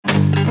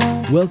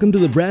Welcome to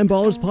the Brand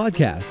Ballers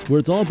Podcast, where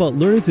it's all about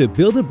learning to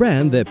build a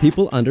brand that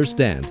people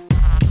understand.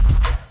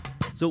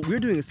 So we're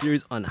doing a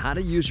series on how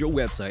to use your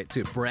website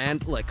to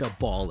brand like a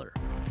baller.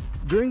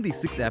 During these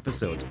 6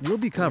 episodes, we'll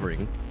be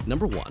covering,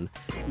 number 1,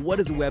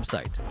 what is a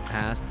website,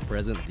 past,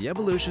 present, the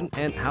evolution,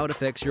 and how it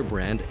affects your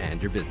brand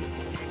and your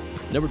business.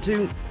 Number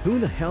 2, who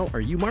the hell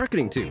are you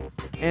marketing to?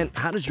 And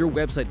how does your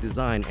website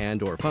design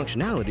and or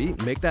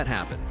functionality make that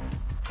happen?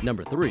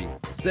 Number 3,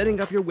 setting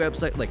up your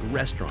website like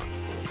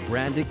restaurants,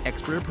 branding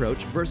expert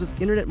approach versus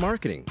internet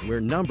marketing where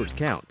numbers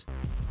count.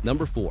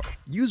 Number 4,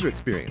 user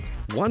experience,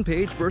 one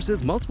page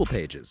versus multiple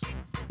pages.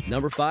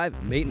 Number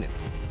 5,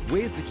 maintenance,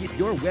 ways to keep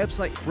your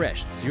website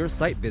fresh so your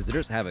site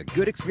visitors have a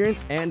good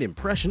experience and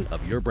impression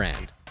of your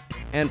brand.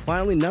 And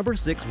finally, number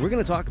 6, we're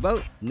going to talk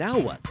about now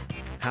what?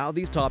 How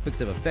these topics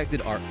have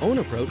affected our own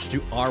approach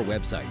to our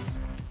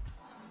websites.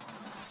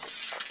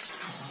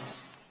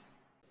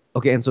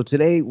 Okay, and so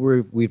today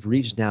we've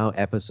reached now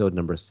episode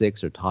number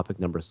 6 or topic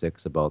number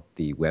 6 about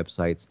the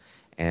websites,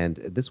 and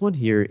this one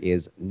here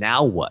is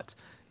now what?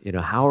 You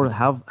know, how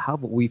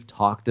what we've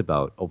talked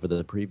about over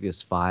the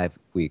previous 5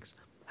 weeks,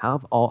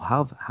 how's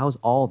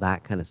all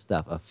that kind of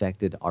stuff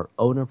affected our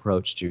own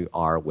approach to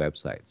our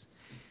websites?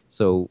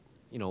 So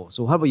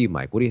how about you,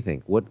 Mike? What do you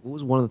think? What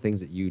was one of the things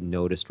that you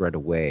noticed right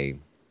away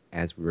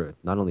as we were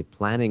not only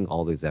planning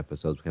all these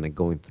episodes, kind of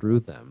going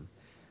through them?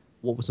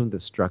 What was something that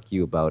struck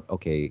you about,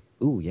 okay,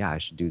 ooh, yeah, I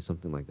should do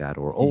something like that,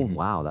 or oh,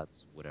 wow,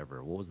 that's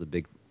whatever. What was the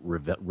big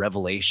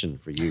revelation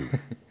for you?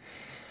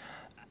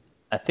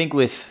 I think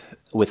with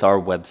our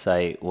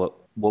website, what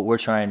we're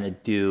trying to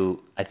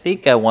do, I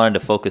think I wanted to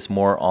focus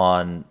more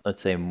on,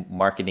 let's say,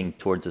 marketing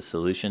towards a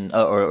solution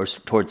or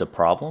towards a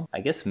problem.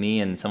 I guess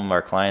me and some of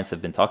our clients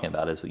have been talking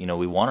about is, we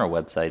want our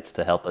websites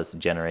to help us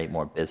generate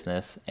more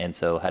business. And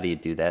so how do you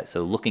do that?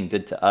 So looking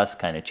good to us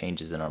kind of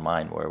changes in our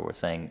mind where we're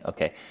saying,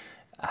 okay,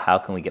 how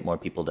can we get more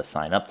people to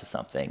sign up to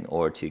something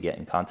or to get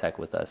in contact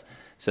with us?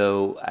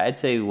 So I'd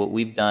say what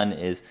we've done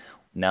is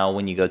now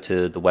when you go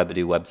to the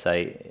Webadoo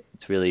website,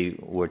 it's really,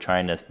 we're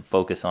trying to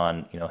focus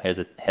on, here's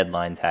a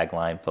headline,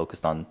 tagline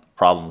focused on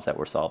problems that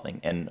we're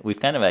solving. And we've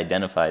kind of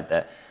identified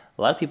that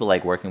a lot of people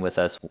like working with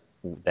us,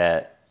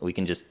 that we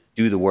can just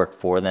do the work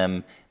for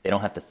them. They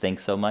don't have to think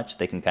so much.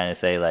 They can kind of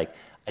say like,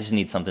 I just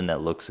need something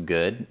that looks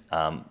good,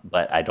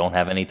 but I don't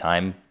have any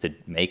time to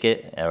make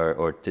it,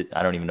 or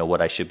I don't even know what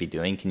I should be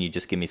doing. Can you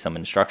just give me some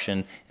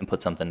instruction and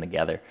put something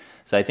together?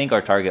 So I think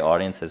our target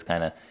audience has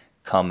kind of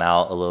come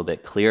out a little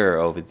bit clearer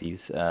over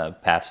these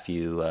past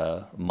few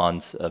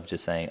months of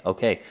just saying,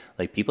 okay,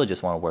 like people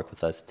just want to work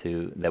with us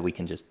that we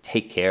can just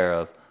take care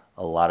of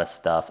a lot of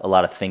stuff, a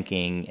lot of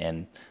thinking,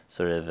 and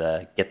sort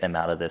of get them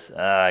out of this,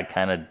 I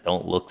kind of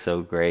don't look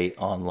so great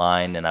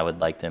online, and I would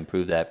like to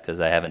improve that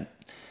because I haven't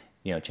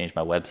changed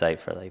my website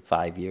for like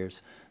 5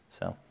 years.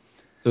 So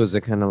is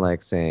it kind of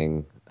like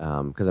saying,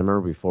 because I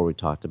remember before we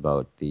talked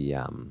about the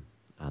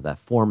that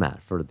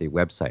format for the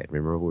website.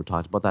 Remember we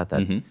talked about that?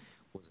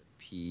 Was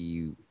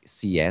it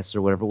PCS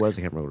or whatever it was?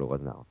 I can't remember what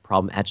it was now.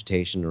 Problem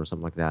agitation or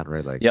something like that,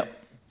 right? Like, yep.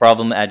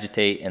 Problem,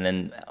 agitate, and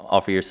then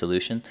offer your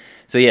solution.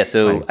 So yeah,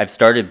 nice. I've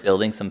started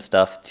building some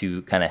stuff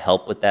to kind of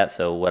help with that.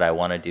 So what I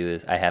want to do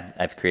is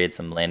I've created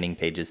some landing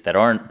pages that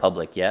aren't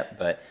public yet,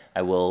 but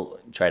I will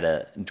try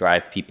to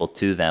drive people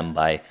to them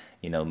by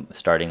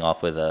starting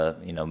off with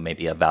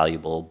maybe a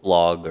valuable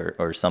blog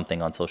or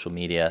something on social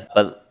media.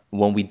 But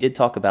when we did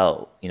talk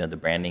about the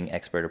branding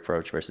expert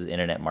approach versus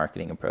internet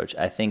marketing approach,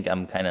 I think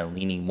I'm kind of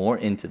leaning more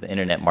into the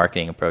internet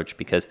marketing approach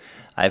because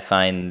I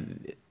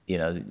find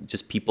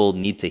just people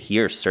need to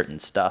hear certain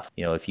stuff.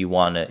 If you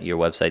want your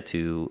website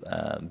to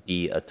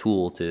be a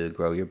tool to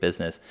grow your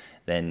business,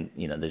 then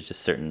there's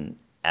just certain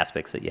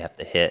aspects that you have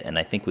to hit. And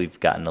I think we've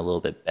gotten a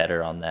little bit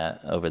better on that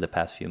over the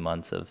past few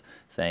months of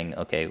saying,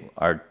 okay,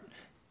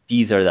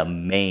 these are the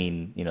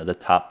main, the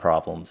top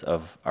problems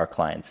of our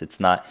clients.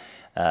 It's not,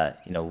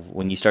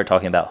 when you start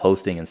talking about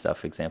hosting and stuff,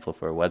 for example,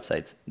 for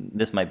websites,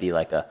 this might be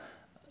like a,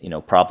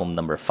 problem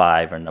number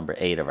 5 or number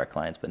 8 of our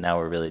clients, but now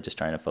we're really just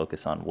trying to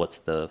focus on what's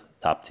the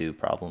top 2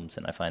 problems,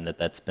 and I find that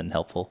that's been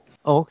helpful.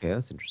 Oh, okay,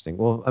 that's interesting.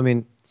 Well, I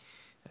mean,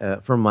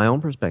 from my own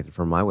perspective,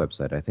 from my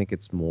website, I think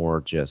it's more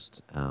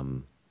just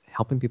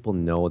helping people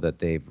know that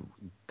they've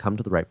come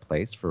to the right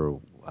place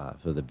for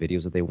the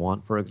videos that they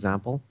want, for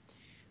example,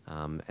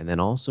 and then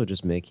also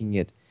just making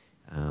it.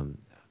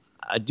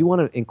 I do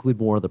want to include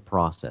more of the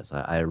process.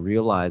 I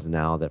realize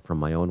now that from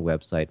my own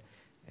website,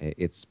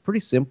 it's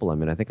pretty simple. I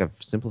mean, I think I've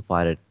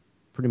simplified it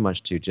pretty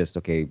much to just,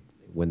 okay,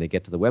 when they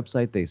get to the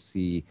website, they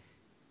see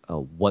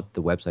what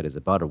the website is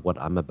about or what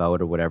I'm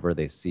about or whatever.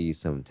 They see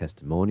some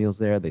testimonials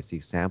there. They see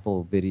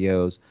sample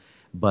videos.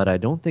 But I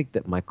don't think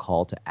that my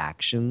call to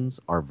actions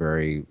are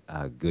very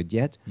good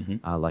yet.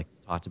 Like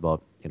we talked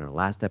about in our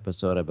last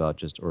episode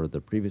or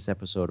the previous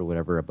episode or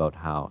whatever about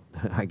how,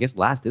 I guess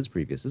last is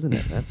previous, isn't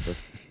it?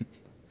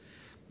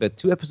 But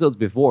 2 episodes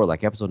before,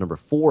 like episode number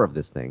 4 of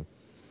this thing,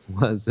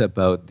 was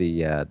about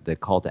the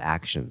call to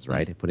actions,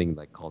 right? And putting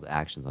like call to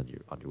actions on your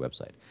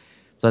website.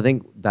 So I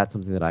think that's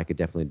something that I could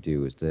definitely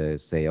do is to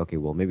say, okay,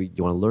 well, maybe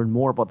you want to learn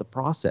more about the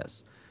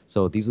process.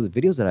 So these are the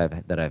videos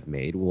that I've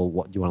made. Well,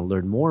 what do you want to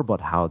learn more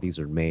about how these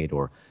are made,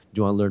 or do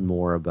you want to learn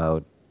more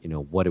about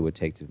what it would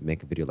take to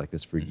make a video like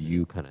this for Hmm.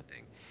 you, kind of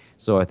thing.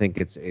 So I think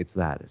it's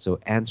that. So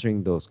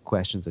answering those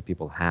questions that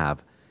people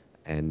have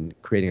and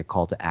creating a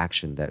call to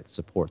action that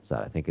supports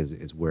that, I think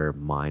is where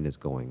mine is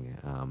going.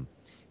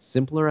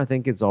 Simpler, I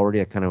think it's already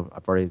a kind of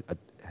I've already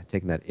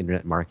taken that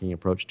internet marketing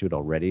approach to it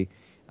already,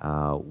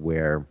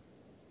 where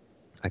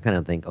I kind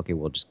of think, okay,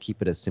 well, just keep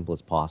it as simple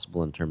as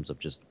possible in terms of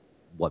just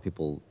what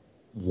people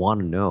want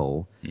to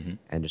know, Hmm.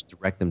 and just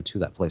direct them to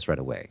that place right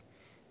away.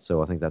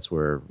 So I think that's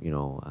where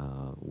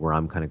where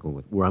I'm kind of going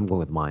with where I'm going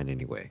with mine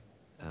anyway.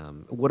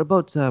 What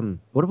about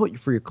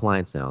for your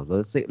clients now?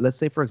 Let's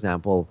say for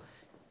example,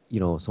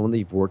 someone that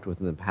you've worked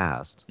with in the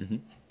past, Hmm.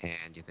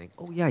 and you think,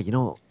 oh yeah,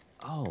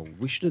 oh,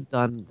 we should have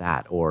done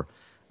that, or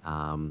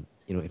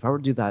if I were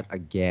to do that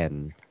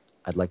again,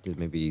 I'd like to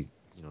maybe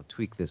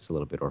tweak this a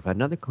little bit, or if I had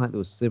another client that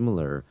was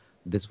similar,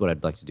 this is what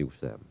I'd like to do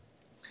for them.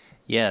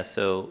 Yeah,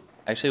 so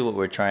actually what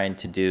we're trying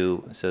to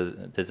do, so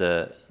there's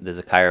a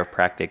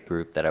chiropractic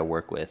group that I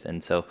work with,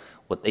 and so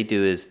what they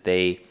do is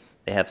they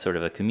have sort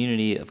of a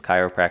community of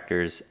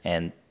chiropractors,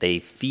 and they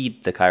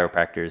feed the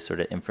chiropractors sort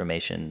of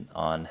information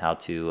on how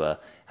to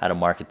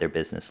market their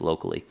business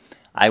locally.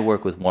 I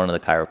work with one of the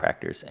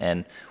chiropractors,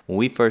 and when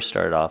we first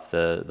started off,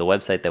 the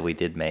website that we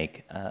did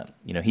make,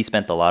 he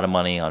spent a lot of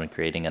money on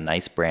creating a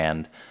nice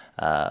brand,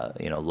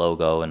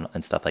 logo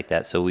and stuff like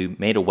that. So we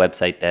made a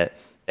website that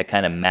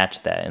kind of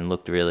matched that and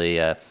looked really,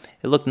 it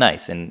looked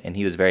nice, and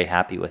he was very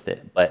happy with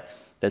it. But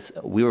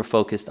we were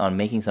focused on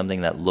making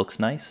something that looks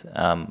nice,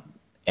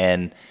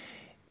 and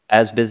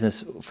as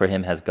business for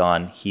him has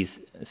gone, he's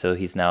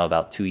now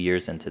about 2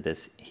 years into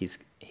this.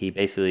 He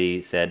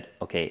basically said,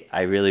 okay,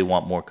 I really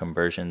want more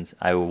conversions.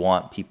 I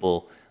want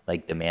people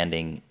like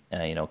demanding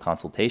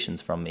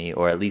consultations from me,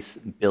 or at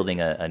least building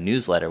a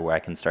newsletter where I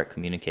can start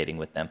communicating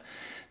with them.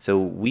 So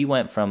we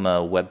went from a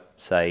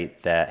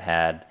website that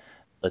had,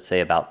 let's say,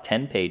 about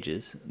 10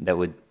 pages that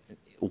would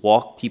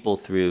walk people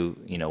through,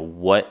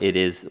 what it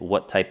is,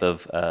 what type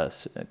of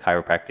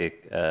chiropractic,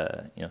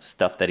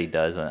 stuff that he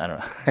does. I don't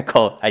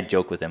know. I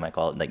joke with him. I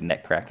call it like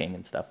neck cracking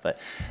and stuff. But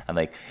I'm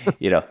like,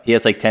 he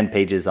has like 10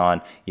 pages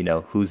on,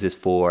 who's this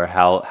for,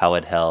 how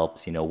it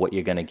helps, what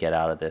you're gonna get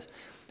out of this.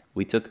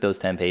 We took those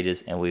 10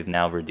 pages and we've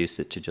now reduced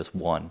it to just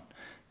one.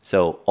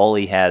 So all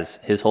he has,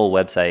 his whole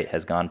website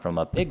has gone from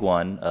a big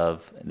one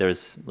of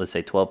there's, let's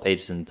say, 12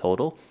 pages in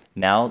total.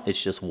 Now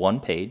it's just one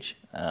page,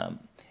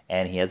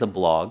 and he has a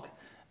blog,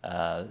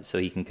 so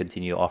he can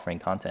continue offering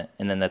content,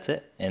 and then that's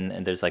it.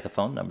 And there's like a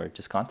phone number,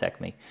 just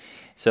contact me.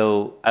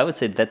 So I would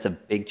say that's a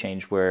big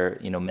change where,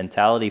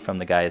 mentality from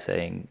the guy is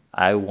saying,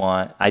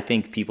 I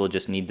think people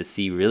just need to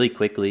see really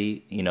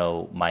quickly,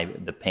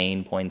 the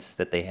pain points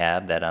that they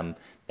have that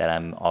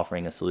I'm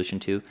offering a solution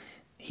to.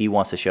 He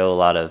wants to show a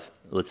lot of,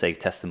 let's say,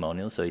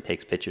 testimonials. So he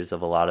takes pictures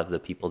of a lot of the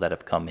people that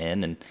have come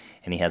in, and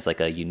he has like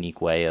a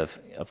unique way of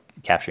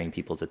capturing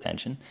people's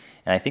attention.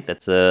 And I think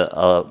that's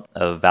a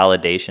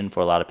validation for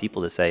a lot of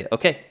people to say,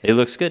 okay, it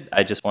looks good.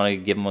 I just want to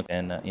give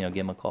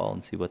him a call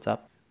and see what's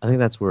up. I think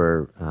that's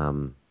where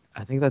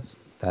I think that's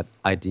that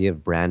idea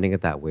of branding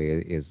it that way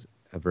is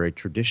a very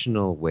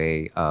traditional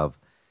way of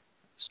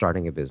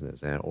starting a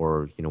business,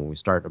 or when we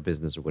start a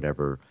business or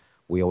whatever,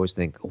 we always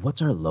think, "Oh,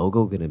 what's our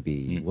logo going to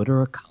be? Mm. What are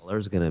our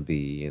colors going to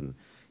be, and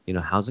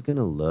how's it going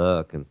to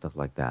look and stuff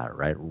like that,"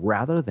 right?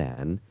 Rather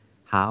than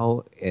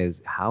how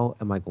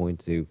am I going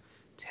to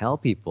tell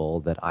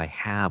people that I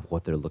have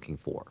what they're looking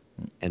for,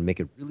 and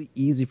make it really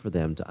easy for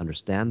them to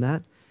understand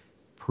that,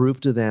 prove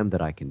to them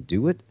that I can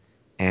do it,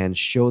 and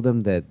show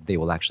them that they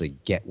will actually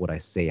get what I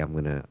say I'm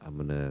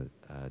gonna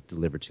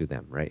deliver to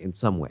them, right, in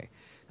some way.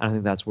 And I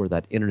think that's where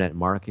that internet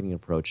marketing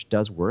approach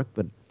does work.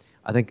 But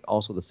I think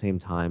also at the same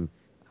time,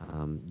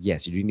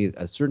 yes, you do need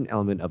a certain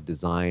element of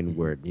design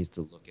where it needs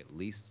to look at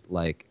least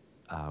like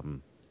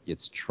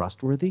it's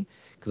trustworthy.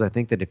 Because I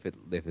think that if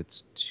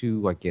it's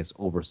too, I guess,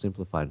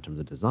 oversimplified in terms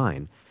of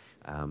design,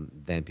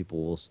 then people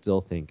will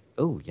still think,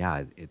 oh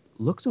yeah, it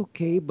looks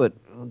okay, but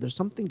there's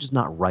something just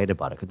not right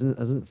about it. 'Cause it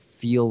doesn't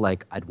feel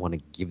like I'd want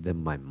to give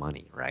them my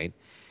money, right?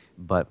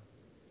 But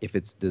if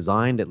it's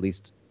designed at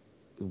least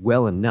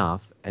well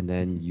enough, and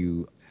then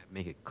you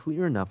make it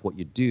clear enough what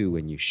you do,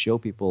 and you show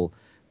people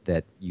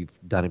that you've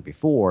done it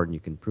before, and you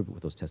can prove it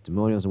with those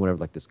testimonials and whatever,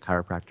 like this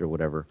chiropractor or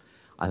whatever,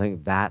 I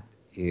think that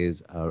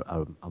is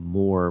a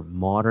more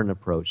modern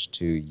approach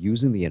to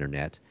using the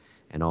internet,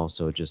 and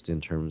also just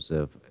in terms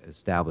of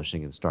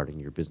establishing and starting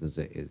your business.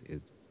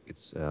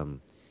 It's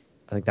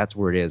I think that's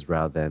where it is,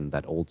 rather than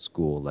that old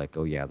school, like,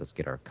 oh yeah, let's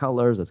get our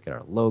colors, let's get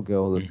our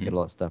logo, let's get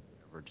all that stuff.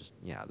 Or just,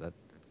 yeah, that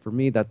for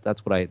me,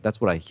 that's what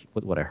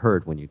I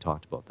heard when you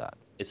talked about that.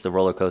 It's the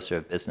roller coaster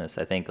of business.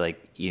 I think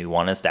like you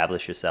want to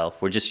establish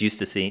yourself. We're just used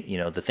to seeing,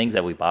 the things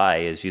that we buy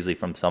is usually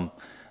from some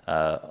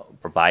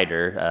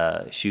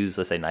provider. Shoes,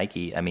 let's say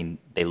Nike. I mean,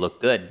 they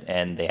look good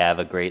and they have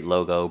a great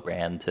logo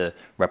brand to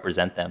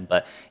represent them.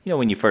 But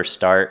when you first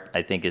start,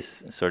 I think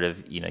is sort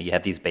of you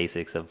have these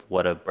basics of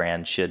what a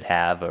brand should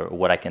have or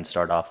what I can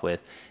start off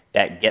with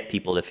that get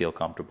people to feel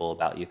comfortable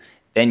about you.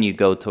 then you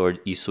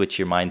switch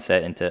your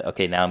mindset into,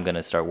 okay, now I'm going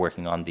to start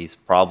working on these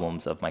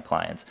problems of my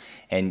clients,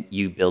 and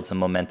you build some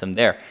momentum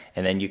there.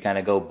 And then you kind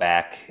of go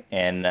back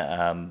and,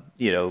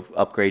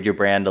 upgrade your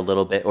brand a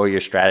little bit or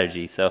your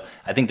strategy. So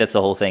I think that's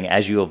the whole thing.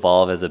 As you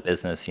evolve as a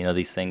business,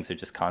 these things are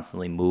just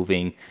constantly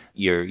moving.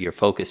 Your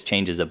focus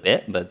changes a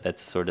bit, but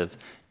that's sort of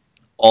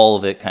all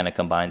of it kind of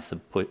combines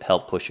to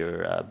help push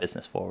your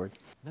business forward.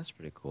 That's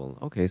pretty cool.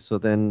 Okay, so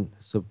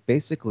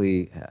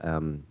basically,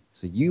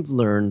 so you've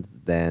learned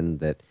then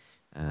that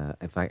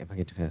if I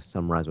get to kind of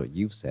summarize what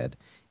you've said,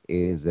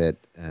 is that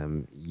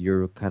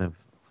you're kind of,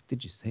 what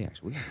did you say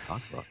actually? What did you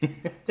talk about?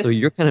 So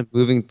you're kind of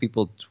moving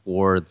people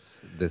towards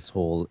this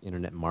whole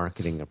internet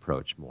marketing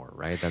approach more,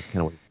 right? That's kind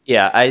of what.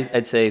 Yeah,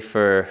 I'd say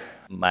for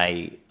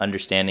my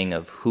understanding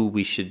of who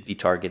we should be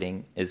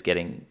targeting is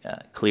getting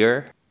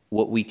clearer.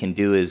 What we can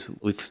do is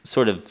we've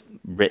sort of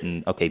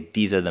written, okay,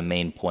 these are the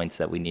main points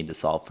that we need to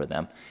solve for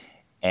them.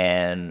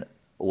 And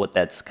what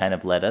that's kind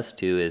of led us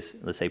to is,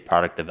 let's say,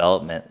 product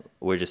development.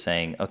 We're just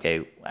saying,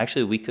 okay,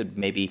 actually, we could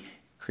maybe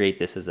create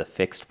this as a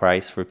fixed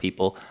price for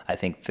people. I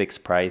think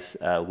fixed price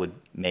would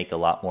make a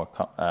lot more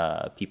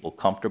people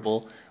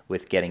comfortable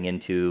with getting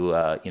into,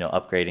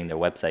 upgrading their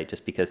website,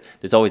 just because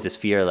there's always this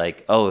fear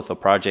like, oh, if a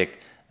project,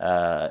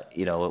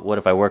 what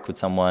if I work with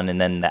someone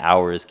and then the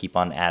hours keep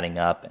on adding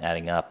up.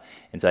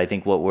 And so I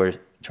think what we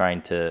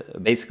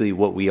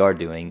are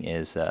doing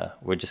is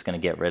we're just going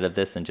to get rid of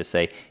this and just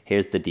say,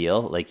 here's the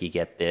deal. Like, you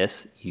get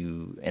this,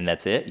 and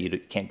that's it. You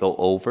can't go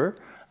over.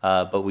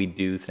 But we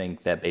do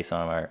think that based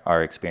on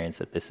our experience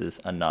that this is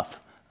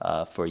enough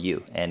for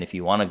you. And if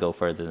you want to go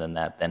further than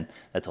that, then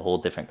that's a whole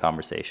different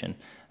conversation.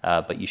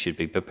 But you should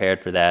be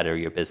prepared for that, or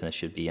your business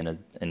should be in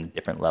a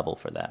different level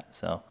for that.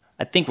 So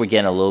I think we're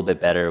getting a little bit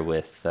better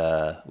with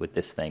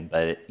this thing.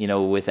 But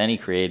with any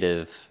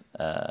creative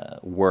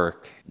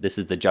work, this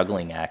is the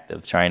juggling act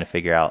of trying to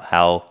figure out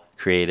how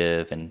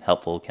creative and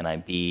helpful can I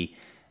be,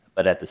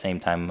 but at the same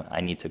time I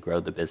need to grow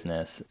the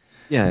business.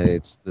 Yeah,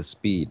 it's the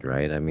speed,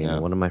 right? I mean, Yeah.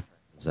 one of my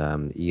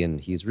friends, Ian,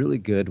 he's really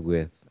good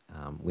with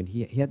when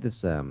he had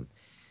this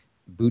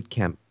boot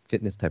camp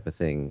fitness type of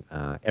thing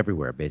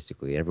everywhere.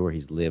 Basically, everywhere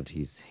he's lived,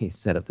 he's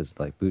set up this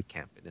like boot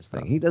camp fitness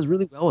thing. He does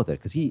really well with it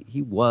because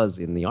he was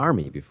in the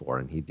army before,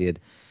 and he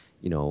did,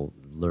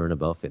 learn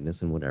about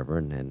fitness and whatever,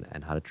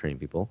 and how to train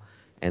people.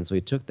 And so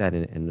he took that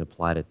and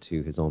applied it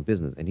to his own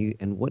business.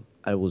 And what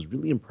I was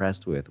really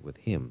impressed with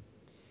him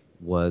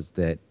was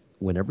that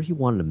whenever he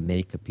wanted to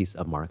make a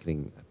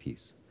marketing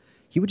piece,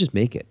 he would just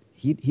make it.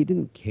 He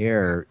didn't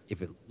care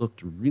if it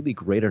looked really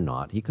great or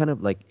not. He kind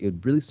of like, it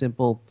was really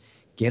simple,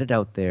 get it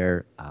out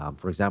there.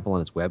 For example, on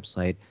his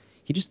website,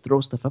 he just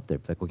throws stuff up there.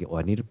 Like, okay, well,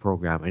 I need a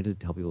program. I need to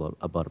tell people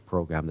about a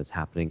program that's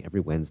happening every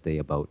Wednesday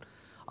about,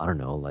 I don't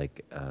know,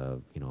 like,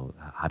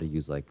 how to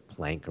use like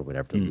plank or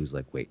whatever to lose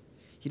like weight.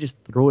 He just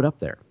throw it up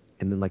there,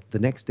 and then like the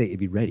next day it'd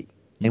be ready.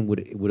 And would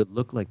it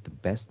look like the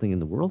best thing in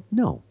the world?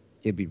 No,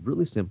 it'd be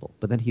really simple.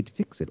 But then he'd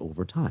fix it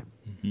over time.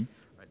 Right?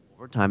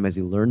 Over time, as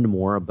he learned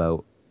more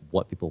about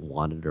what people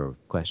wanted or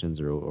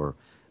questions or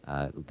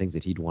things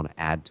that he'd want to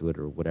add to it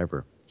or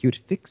whatever, he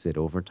would fix it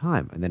over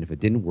time. And then if it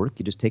didn't work,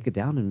 he'd just take it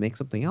down and make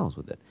something else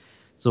with it.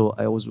 So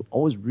I was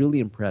always really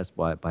impressed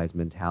by his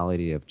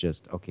mentality of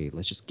just, okay,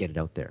 let's just get it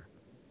out there.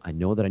 I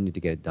know that I need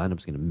to get it done. I'm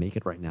just going to make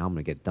it right now. I'm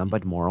going to get it done by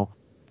tomorrow.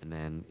 And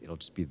then it'll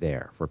just be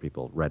there for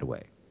people right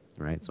away,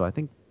 right? So I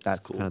think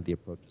that's cool. kind of the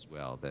approach as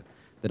well that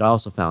I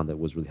also found that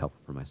was really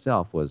helpful for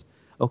myself was,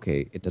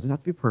 okay, it doesn't have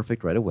to be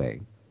perfect right away.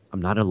 I'm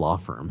not a law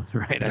firm,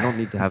 right? I don't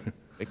need to have,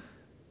 I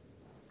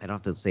don't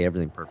have to say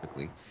everything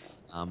perfectly,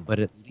 but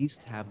at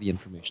least have the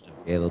information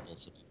available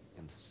so people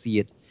can see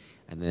it.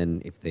 And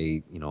then if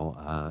they,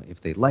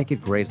 if they like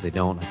it, great. If they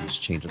don't, I can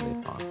just change it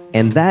later on.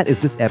 And that is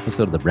this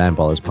episode of the Brand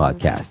Ballers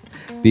podcast.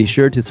 Be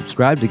sure to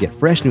subscribe to get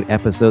fresh new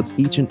episodes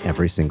each and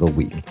every single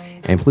week.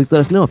 And please let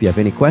us know if you have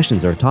any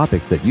questions or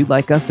topics that you'd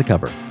like us to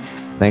cover.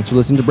 Thanks for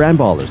listening to Brand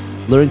Ballers,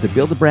 learning to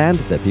build a brand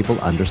that people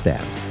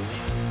understand.